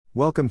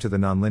Welcome to the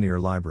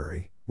Nonlinear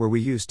Library, where we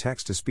use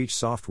text-to-speech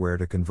software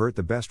to convert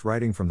the best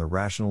writing from the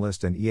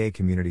Rationalist and EA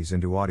communities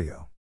into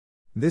audio.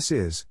 This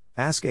is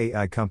Ask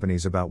AI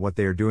Companies About What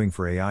They Are Doing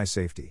for AI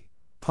Safety,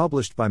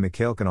 published by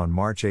Michaelchen on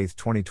March 8,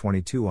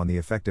 2022 on the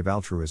Effective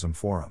Altruism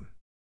Forum.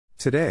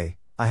 Today,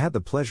 I had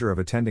the pleasure of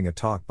attending a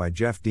talk by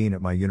Jeff Dean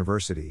at my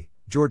university,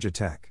 Georgia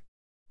Tech.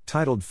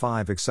 Titled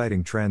 5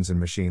 Exciting Trends in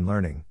Machine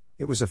Learning,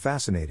 it was a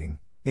fascinating,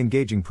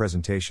 engaging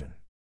presentation.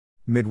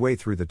 Midway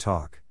through the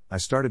talk, I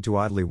started to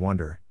idly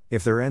wonder,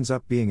 if there ends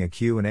up being a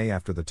Q&A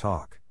after the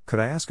talk, could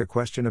I ask a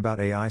question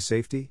about AI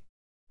safety?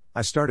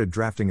 I started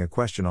drafting a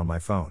question on my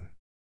phone.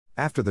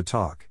 After the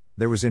talk,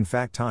 there was in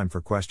fact time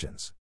for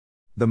questions.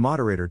 The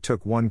moderator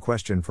took one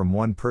question from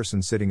one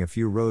person sitting a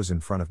few rows in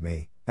front of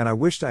me, and I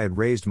wished I had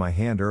raised my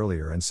hand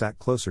earlier and sat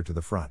closer to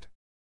the front.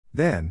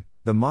 Then,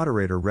 the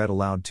moderator read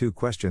aloud 2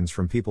 questions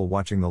from people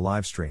watching the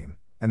livestream,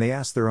 and they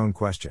asked their own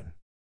question.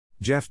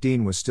 Jeff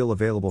Dean was still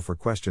available for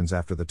questions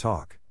after the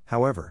talk,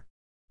 however.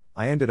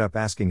 I ended up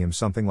asking him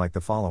something like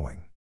the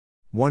following.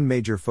 One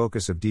major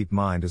focus of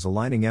DeepMind is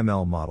aligning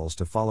ML models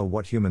to follow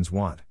what humans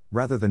want,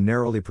 rather than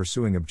narrowly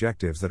pursuing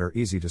objectives that are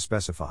easy to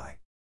specify.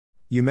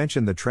 You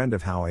mentioned the trend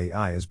of how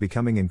AI is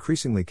becoming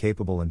increasingly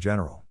capable in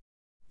general.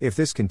 If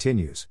this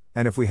continues,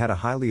 and if we had a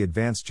highly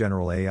advanced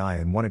general AI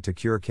and wanted to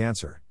cure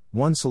cancer,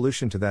 one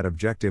solution to that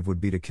objective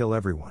would be to kill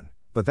everyone,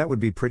 but that would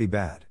be pretty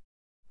bad.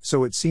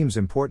 So it seems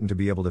important to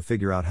be able to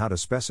figure out how to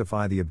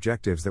specify the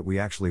objectives that we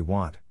actually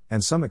want,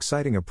 and some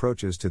exciting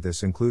approaches to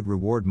this include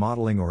reward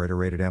modeling or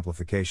iterated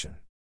amplification.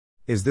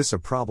 Is this a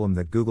problem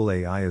that Google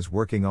AI is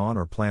working on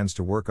or plans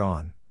to work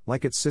on,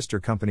 like its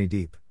sister company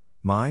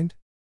DeepMind?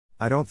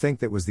 I don't think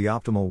that was the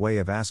optimal way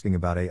of asking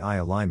about AI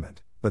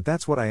alignment, but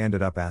that's what I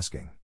ended up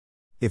asking.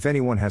 If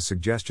anyone has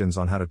suggestions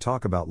on how to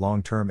talk about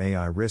long-term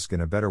AI risk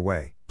in a better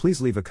way,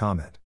 please leave a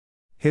comment.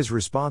 His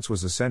response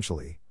was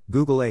essentially,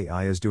 Google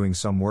AI is doing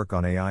some work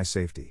on AI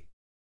safety.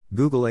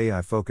 Google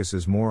AI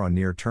focuses more on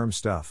near-term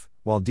stuff,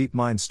 while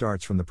DeepMind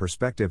starts from the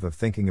perspective of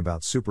thinking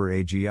about super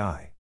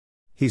AGI.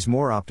 He's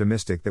more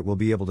optimistic that we'll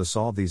be able to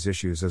solve these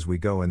issues as we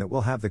go and that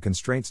we'll have the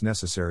constraints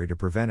necessary to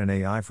prevent an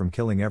AI from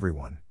killing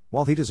everyone,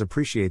 while he does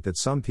appreciate that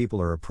some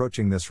people are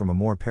approaching this from a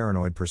more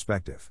paranoid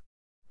perspective.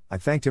 I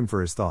thanked him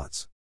for his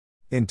thoughts.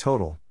 In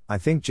total, I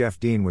think Jeff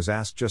Dean was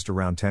asked just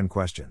around 10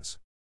 questions.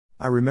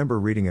 I remember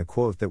reading a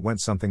quote that went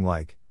something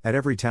like, "At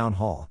every town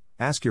hall,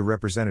 ask your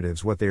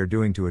representatives what they are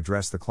doing to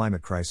address the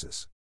climate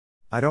crisis."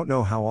 I don't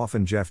know how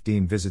often Jeff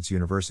Dean visits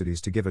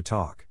universities to give a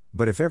talk,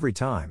 but if every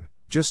time,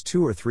 just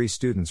 2 or 3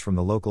 students from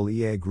the local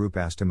EA group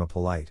asked him a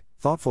polite,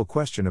 thoughtful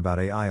question about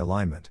AI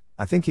alignment,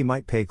 I think he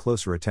might pay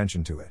closer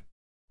attention to it.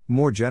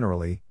 More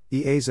generally,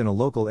 EAs in a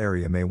local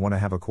area may want to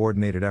have a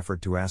coordinated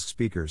effort to ask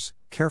speakers,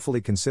 carefully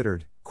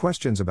considered,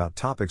 questions about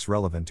topics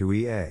relevant to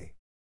EA.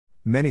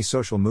 Many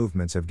social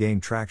movements have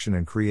gained traction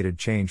and created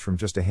change from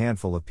just a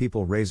handful of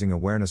people raising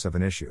awareness of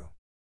an issue.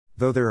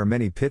 Though there are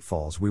many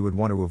pitfalls we would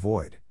want to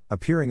avoid,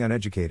 appearing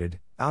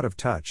uneducated, out of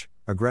touch,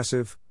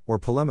 aggressive, or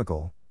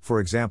polemical, for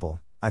example,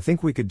 I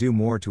think we could do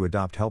more to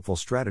adopt helpful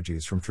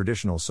strategies from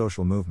traditional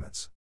social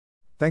movements.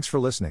 Thanks for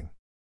listening.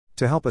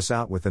 To help us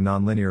out with the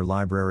Nonlinear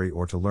Library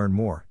or to learn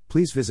more,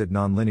 please visit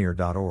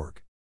nonlinear.org.